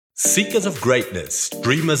Seekers of greatness,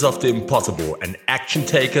 dreamers of the impossible, and action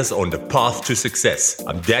takers on the path to success.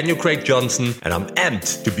 I'm Daniel Craig Johnson, and I'm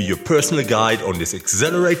amped to be your personal guide on this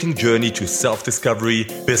exhilarating journey to self-discovery,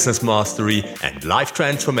 business mastery, and life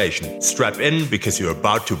transformation. Strap in because you're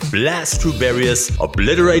about to blast through barriers,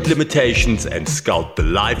 obliterate limitations, and sculpt the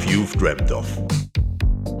life you've dreamt of.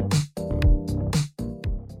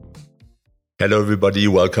 Hello everybody,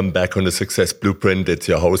 welcome back on the Success Blueprint. It's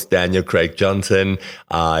your host Daniel Craig Johnson.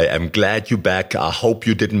 I am glad you're back. I hope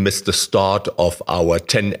you didn't miss the start of our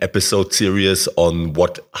 10 episode series on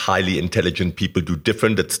what highly intelligent people do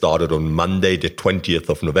different. It started on Monday, the 20th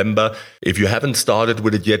of November. If you haven't started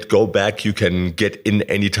with it yet, go back. You can get in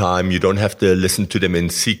anytime. You don't have to listen to them in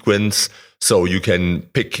sequence. So you can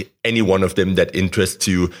pick any one of them that interests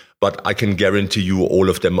you, but I can guarantee you all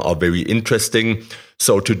of them are very interesting.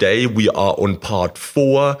 So today we are on part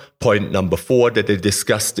 4, point number 4 that I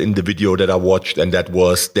discussed in the video that I watched, and that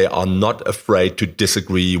was they are not afraid to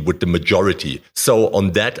disagree with the majority. So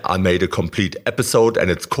on that, I made a complete episode and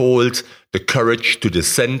it's called The Courage to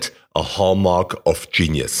Dissent, a Hallmark of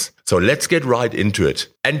Genius. So let's get right into it.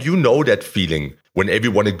 And you know that feeling when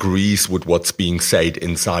everyone agrees with what's being said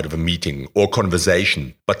inside of a meeting or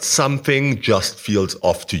conversation, but something just feels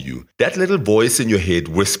off to you. That little voice in your head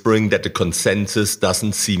whispering that the consensus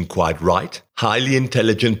doesn't seem quite right. Highly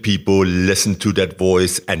intelligent people listen to that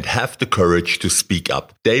voice and have the courage to speak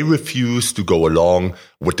up. They refuse to go along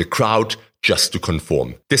with the crowd just to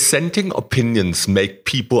conform. Dissenting opinions make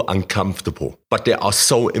people uncomfortable, but they are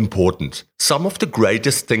so important. Some of the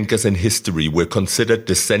greatest thinkers in history were considered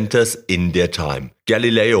dissenters in their time.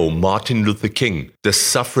 Galileo, Martin Luther King, the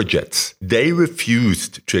suffragettes, they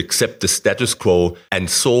refused to accept the status quo and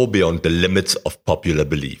saw beyond the limits of popular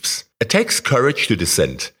beliefs. It takes courage to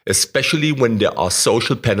dissent, especially when there are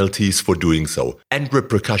social penalties for doing so and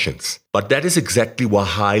repercussions. But that is exactly why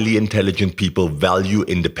highly intelligent people value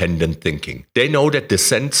independent thinking. They know that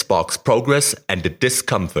dissent sparks progress, and the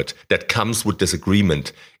discomfort that comes with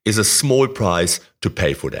disagreement is a small price to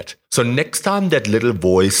pay for that. So next time that little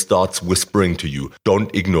voice starts whispering to you,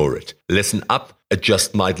 don't ignore it. Listen up. It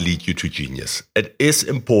just might lead you to genius. It is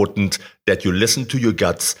important that you listen to your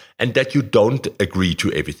guts and that you don't agree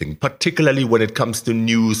to everything, particularly when it comes to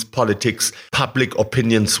news, politics, public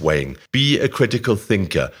opinion swaying. Be a critical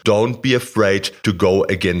thinker. Don't be afraid to go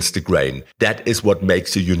against the grain. That is what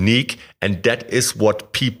makes you unique, and that is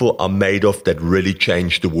what people are made of that really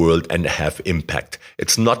change the world and have impact.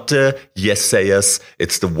 It's not the yes-sayers,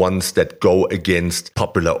 it's the ones that go against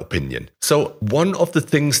popular opinion. So one of the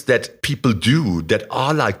things that people do that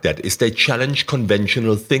are like that is they challenge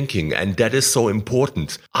conventional thinking, and that is so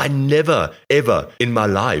important. I never, ever in my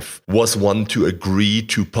life was one to agree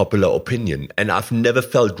to popular opinion, and I've never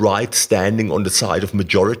felt right standing on the side of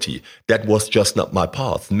majority. That was just not my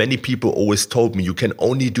path. Many people always told me you can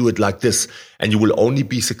only do it like this, and you will only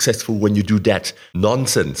be successful when you do that.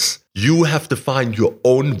 Nonsense. You have to find your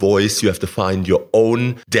own voice, you have to find your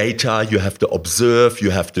own data, you have to observe,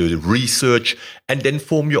 you have to research, and then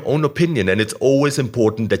form your own opinion. And it's always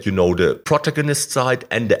important that you know the protagonist side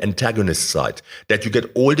and the antagonist side, that you get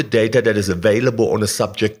all the data that is available on a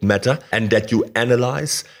subject matter, and that you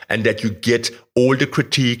analyze, and that you get all the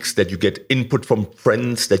critiques, that you get input from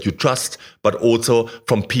friends that you trust, but also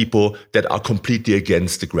from people that are completely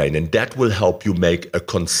against the grain. And that will help you make a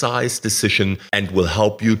concise decision and will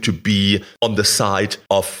help you to be on the side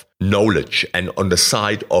of knowledge and on the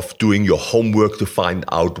side of doing your homework to find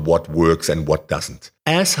out what works and what doesn't.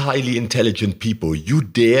 As highly intelligent people, you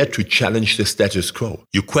dare to challenge the status quo.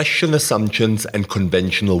 You question assumptions and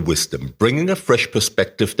conventional wisdom, bringing a fresh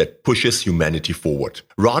perspective that pushes humanity forward.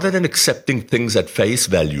 Rather than accepting things at face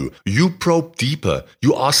value, you probe deeper.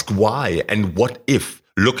 You ask why and what if,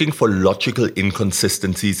 looking for logical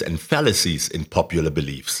inconsistencies and fallacies in popular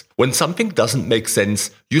beliefs. When something doesn't make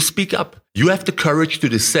sense, you speak up. You have the courage to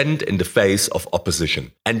dissent in the face of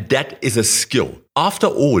opposition. And that is a skill. After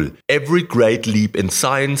all, every great leap in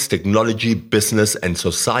science, technology, business, and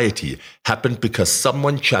society happened because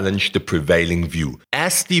someone challenged the prevailing view.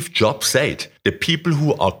 As Steve Jobs said, the people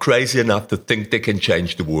who are crazy enough to think they can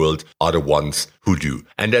change the world are the ones who do.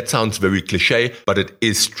 And that sounds very cliche, but it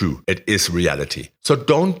is true. It is reality. So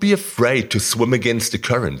don't be afraid to swim against the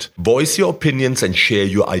current. Voice your opinions and share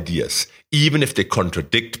your ideas. even if they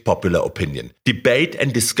contradict popular opinion. Debate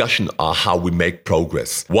and discussion are how we make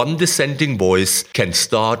progress. One dissenting voice can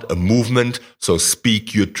start a movement, so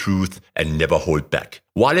speak your truth and never hold back.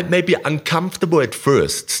 While it may be uncomfortable at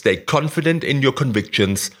first, stay confident in your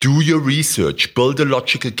convictions, do your research, build a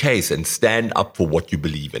logical case, and stand up for what you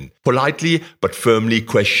believe in. Politely but firmly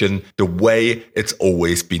question the way it's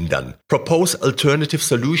always been done. Propose alternative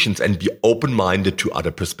solutions and be open-minded to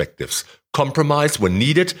other perspectives. Compromise when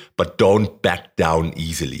needed, but don't back down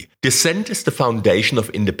easily. Dissent is the foundation of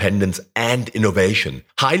independence and innovation.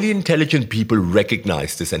 Highly intelligent people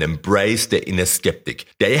recognize this and embrace their inner skeptic.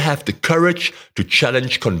 They have the courage to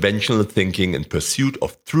challenge conventional thinking in pursuit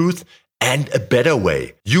of truth and a better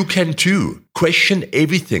way. You can too. Question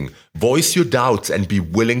everything, voice your doubts, and be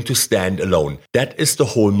willing to stand alone. That is the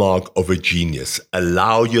hallmark of a genius.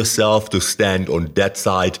 Allow yourself to stand on that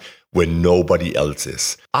side when nobody else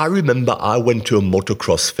is. I remember I went to a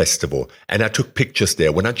motocross festival and I took pictures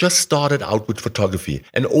there when I just started out with photography,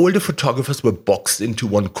 and all the photographers were boxed into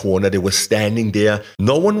one corner. They were standing there.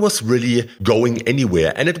 No one was really going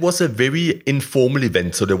anywhere, and it was a very informal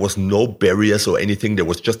event, so there was no barriers or anything. There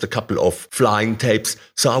was just a couple of flying tapes.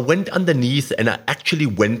 So I went underneath and I actually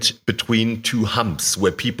went between two humps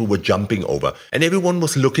where people were jumping over, and everyone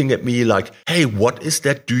was looking at me like, hey, what is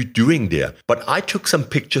that dude doing there? But I took some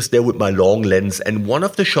pictures there with my long lens, and one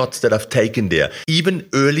of the shots that I've taken there, even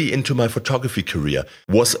early into my photography career,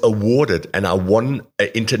 was awarded, and I won an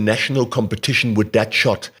international competition with that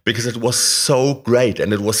shot because it was so great,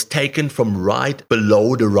 and it was taken from right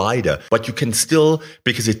below the rider, but you can still,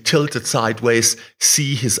 because it tilted sideways,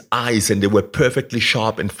 see his eyes, and they were perfectly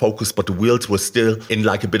sharp and focused, but the wheels were still in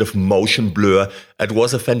like a bit of motion blur. It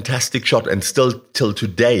was a fantastic shot, and still till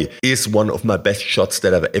today is one of my best shots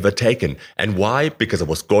that I've ever taken. And why? Because I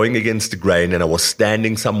was going against the grain and I was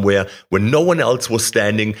standing somewhere where no one else was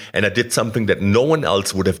standing, and I did something that no one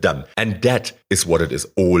else would have done. And that is what it is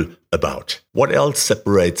all about. What else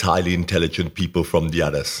separates highly intelligent people from the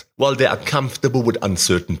others? Well, they are comfortable with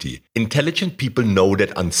uncertainty. Intelligent people know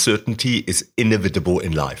that uncertainty is inevitable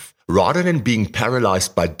in life. Rather than being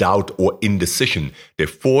paralyzed by doubt or indecision, they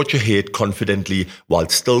forge ahead confidently while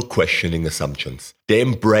still questioning assumptions. They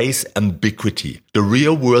embrace ambiguity. The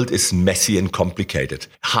real world is messy and complicated.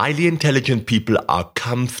 Highly intelligent people are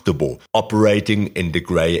comfortable operating in the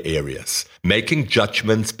gray areas, making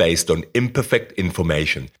judgments based on imperfect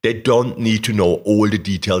information. They don't need to know all the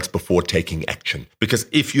details before taking action, because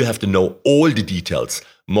if you have to know all the details,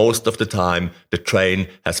 most of the time, the train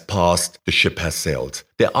has passed, the ship has sailed.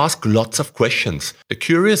 They ask lots of questions. The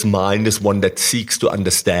curious mind is one that seeks to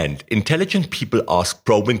understand. Intelligent people ask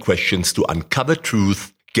probing questions to uncover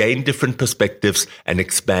truth, gain different perspectives, and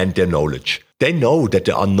expand their knowledge. They know that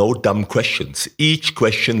there are no dumb questions. Each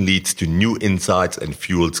question leads to new insights and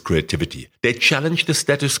fuels creativity. They challenge the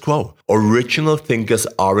status quo. Original thinkers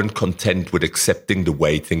aren't content with accepting the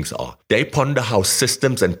way things are. They ponder how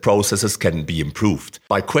systems and processes can be improved.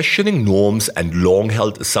 By questioning norms and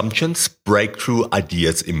long-held assumptions, breakthrough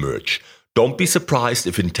ideas emerge. Don't be surprised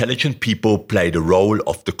if intelligent people play the role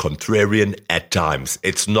of the contrarian at times.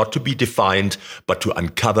 It's not to be defined, but to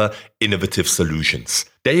uncover innovative solutions.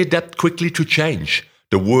 They adapt quickly to change.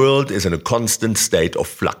 The world is in a constant state of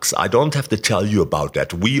flux. I don't have to tell you about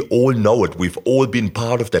that. We all know it. We've all been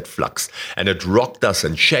part of that flux. And it rocked us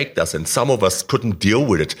and shaked us, and some of us couldn't deal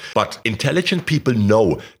with it. But intelligent people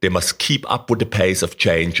know they must keep up with the pace of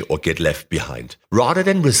change or get left behind. Rather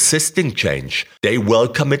than resisting change, they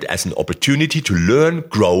welcome it as an opportunity to learn,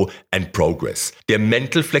 grow, and progress. Their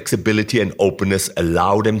mental flexibility and openness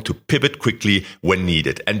allow them to pivot quickly when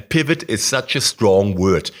needed. And pivot is such a strong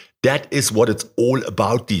word. That is what it's all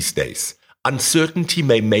about these days. Uncertainty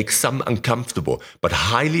may make some uncomfortable, but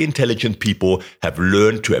highly intelligent people have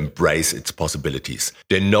learned to embrace its possibilities.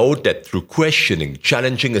 They know that through questioning,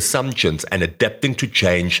 challenging assumptions, and adapting to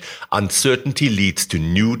change, uncertainty leads to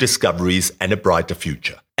new discoveries and a brighter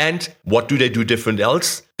future. And what do they do different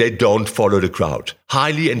else? They don't follow the crowd.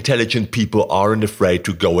 Highly intelligent people aren't afraid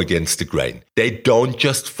to go against the grain. They don't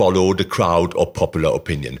just follow the crowd or popular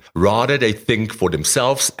opinion. Rather, they think for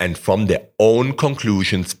themselves and from their own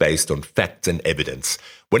conclusions based on facts and evidence.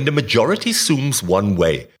 When the majority zooms one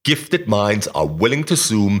way, gifted minds are willing to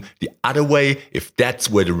zoom the other way if that's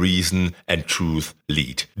where the reason and truth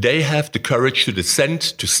lead. They have the courage to dissent,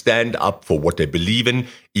 to stand up for what they believe in,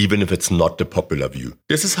 even if it's not the popular view.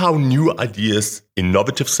 This is how new ideas,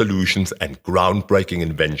 innovative solutions, and groundbreaking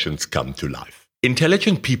inventions come to life.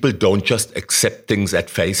 Intelligent people don't just accept things at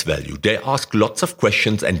face value. They ask lots of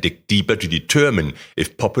questions and dig deeper to determine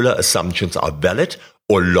if popular assumptions are valid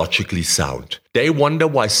or logically sound. They wonder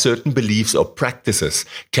why certain beliefs or practices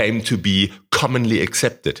came to be commonly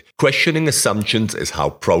accepted. Questioning assumptions is how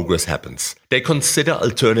progress happens. They consider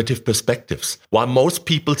alternative perspectives. While most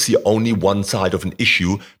people see only one side of an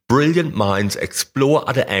issue, brilliant minds explore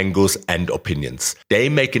other angles and opinions. They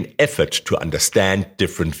make an effort to understand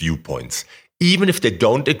different viewpoints, even if they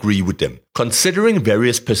don't agree with them. Considering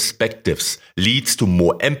various perspectives leads to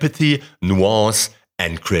more empathy, nuance,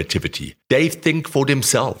 and creativity. They think for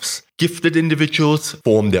themselves. Gifted individuals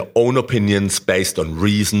form their own opinions based on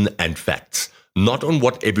reason and facts, not on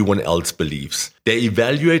what everyone else believes. They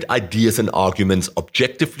evaluate ideas and arguments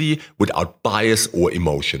objectively without bias or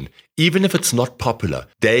emotion. Even if it's not popular,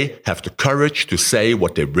 they have the courage to say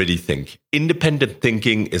what they really think. Independent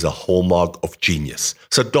thinking is a hallmark of genius.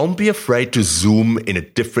 So don't be afraid to zoom in a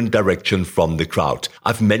different direction from the crowd.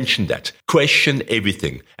 I've mentioned that. Question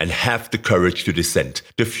everything and have the courage to dissent.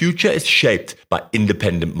 The future is shaped by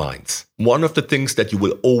independent minds. One of the things that you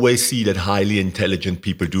will always see that highly intelligent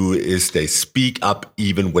people do is they speak up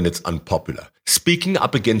even when it's unpopular. Speaking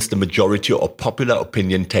up against the majority or popular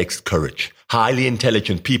opinion takes courage. Highly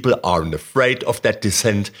intelligent people aren't afraid of that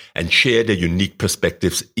dissent and share their unique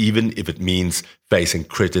perspectives, even if it means facing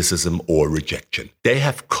criticism or rejection. They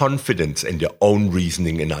have confidence in their own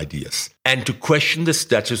reasoning and ideas. And to question the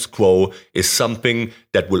status quo is something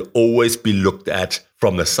that will always be looked at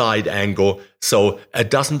from a side angle. So it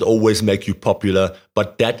doesn't always make you popular,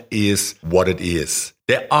 but that is what it is.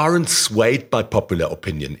 They aren't swayed by popular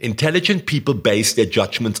opinion. Intelligent people base their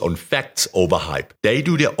judgments on facts over hype. They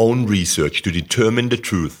do their own research to determine the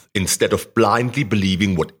truth instead of blindly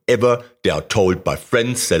believing whatever they are told by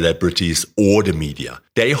friends, celebrities, or the media.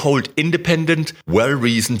 They hold independent,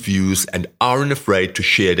 well-reasoned views and aren't afraid to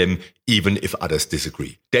share them even if others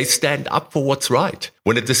disagree. They stand up for what's right.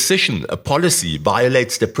 When a decision, a policy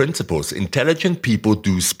violates their principles, intelligent people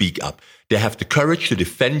do speak up. They have the courage to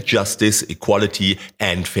defend justice, equality,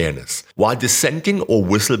 and fairness. While dissenting or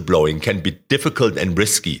whistleblowing can be difficult and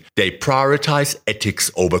risky, they prioritize ethics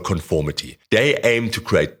over conformity. They aim to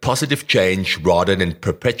create positive change rather than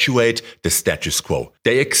perpetuate the status quo.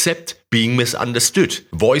 They accept being misunderstood.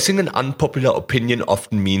 Voicing an unpopular opinion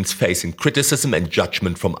often means facing criticism and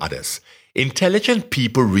judgment from others. Intelligent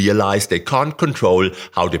people realize they can't control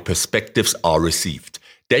how their perspectives are received.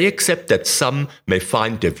 They accept that some may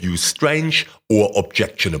find their views strange or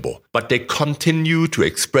objectionable, but they continue to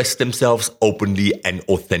express themselves openly and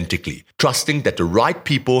authentically, trusting that the right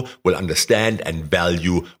people will understand and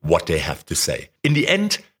value what they have to say. In the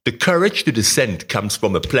end, the courage to dissent comes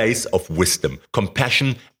from a place of wisdom,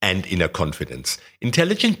 compassion, and inner confidence.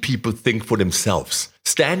 Intelligent people think for themselves,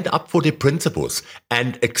 stand up for their principles,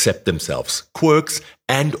 and accept themselves, quirks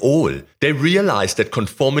and all. They realize that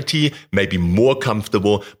conformity may be more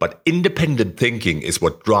comfortable, but independent thinking is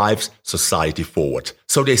what drives society forward.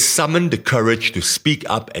 So they summon the courage to speak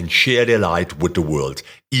up and share their light with the world,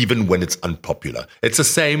 even when it's unpopular. It's the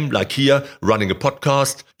same like here, running a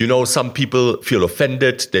podcast. You know, some people feel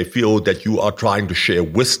offended. They feel that you are trying to share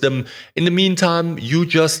wisdom. In the meantime, you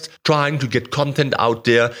just trying to get content out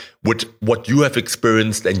there with what you have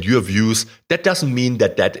experienced and your views. That doesn't mean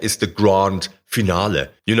that that is the grand finale,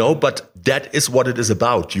 but that is what it is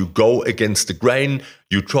about. You go against the grain,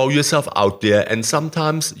 you throw yourself out there, and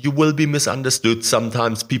sometimes you will be misunderstood.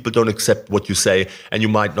 Sometimes people don't accept what you say, and you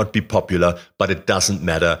might not be popular, but it doesn't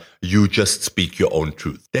matter. You just speak your own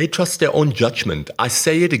truth. They trust their own judgment. I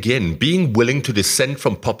say it again, being willing to dissent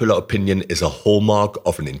from popular opinion is a hallmark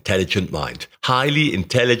of an intelligent mind. Highly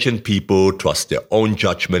intelligent people trust their own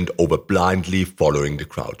judgment over blindly following the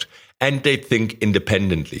crowd. And they think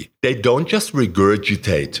independently. They don't just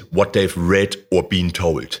regurgitate what they've read or been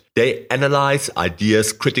told. They analyze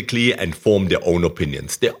ideas critically and form their own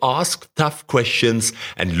opinions. They ask tough questions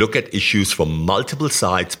and look at issues from multiple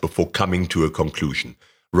sides before coming to a conclusion.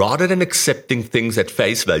 Rather than accepting things at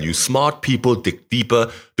face value, smart people dig deeper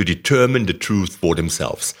to determine the truth for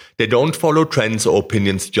themselves. They don't follow trends or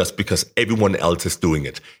opinions just because everyone else is doing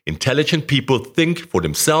it. Intelligent people think for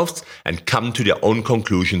themselves and come to their own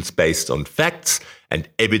conclusions based on facts and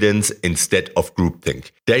evidence instead of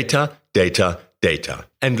groupthink. Data, data, data.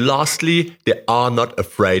 And lastly, they are not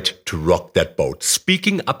afraid to rock that boat.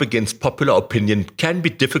 Speaking up against popular opinion can be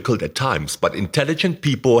difficult at times, but intelligent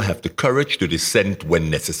people have the courage to dissent when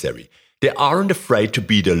necessary. They aren't afraid to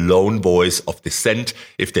be the lone voice of dissent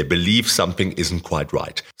if they believe something isn't quite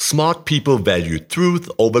right. Smart people value truth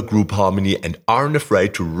over group harmony and aren't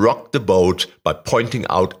afraid to rock the boat by pointing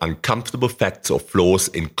out uncomfortable facts or flaws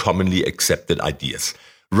in commonly accepted ideas.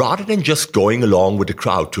 Rather than just going along with the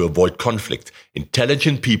crowd to avoid conflict,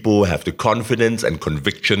 Intelligent people have the confidence and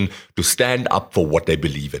conviction to stand up for what they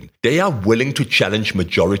believe in. They are willing to challenge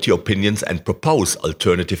majority opinions and propose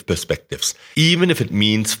alternative perspectives, even if it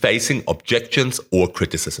means facing objections or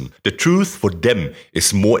criticism. The truth for them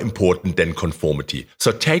is more important than conformity.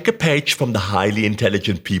 So take a page from the highly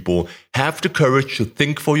intelligent people, have the courage to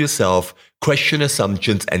think for yourself, question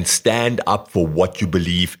assumptions, and stand up for what you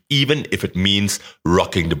believe, even if it means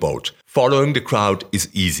rocking the boat. Following the crowd is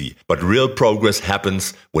easy, but real progress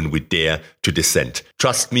happens when we dare to dissent.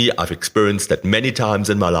 Trust me, I've experienced that many times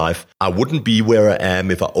in my life. I wouldn't be where I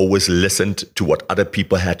am if I always listened to what other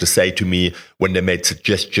people had to say to me when they made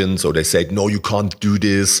suggestions, or they said, no, you can't do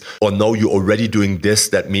this, or no, you're already doing this.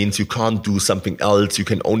 That means you can't do something else. You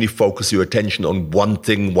can only focus your attention on one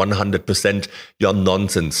thing 100%. You're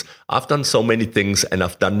nonsense. I've done so many things and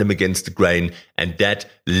I've done them against the grain, and that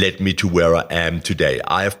led me to where I am today.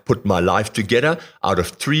 I have put my life together out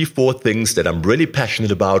of 3-4 things that I'm really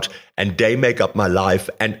passionate about, and they make up my life,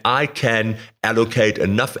 and I can allocate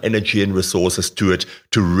enough energy and resources to it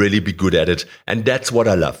to really be good at it, and that's what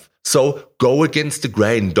I love. So go against the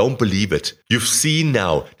grain, don't believe it. You've seen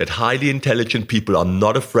now that highly intelligent people are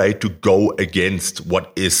not afraid to go against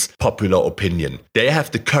what is popular opinion. They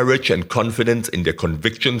have the courage and confidence in their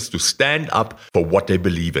convictions to stand up for what they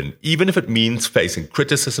believe in, even if it means facing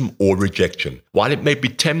criticism or rejection. While it may be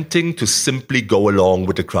tempting to simply go along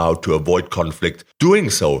with the crowd to avoid conflict,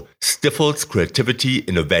 doing so stifles creativity,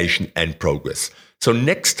 innovation, and progress. So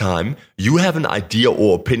next time you have an idea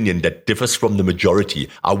or opinion that differs from the majority,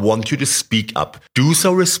 I want you to speak up. Do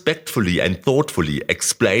so respectfully and thoughtfully,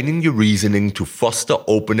 explaining your reasoning to foster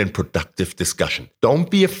open and productive discussion.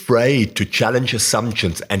 Don't be afraid to challenge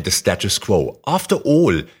assumptions and the status quo. After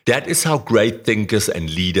all, that is how great thinkers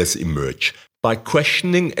and leaders emerge. By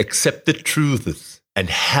questioning accepted truths and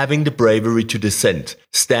having the bravery to dissent,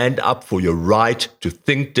 stand up for your right to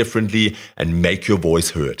think differently and make your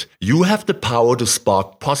voice heard. You have the power to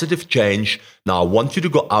spark positive change. Now I want you to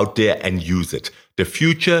go out there and use it. The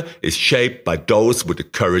future is shaped by those with the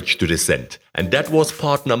courage to dissent. And that was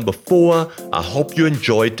part number 4. I hope you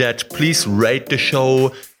enjoyed that. Please rate the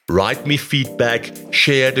show, write me feedback,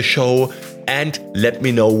 share the show, and let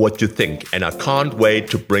me know what you think. And I can't wait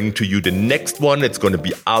to bring to you the next one. It's going to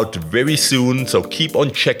be out very soon. So keep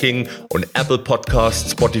on checking on Apple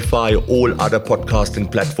Podcasts, Spotify, all other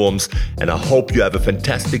podcasting platforms. And I hope you have a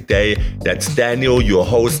fantastic day. That's Daniel, your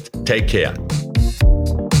host. Take care.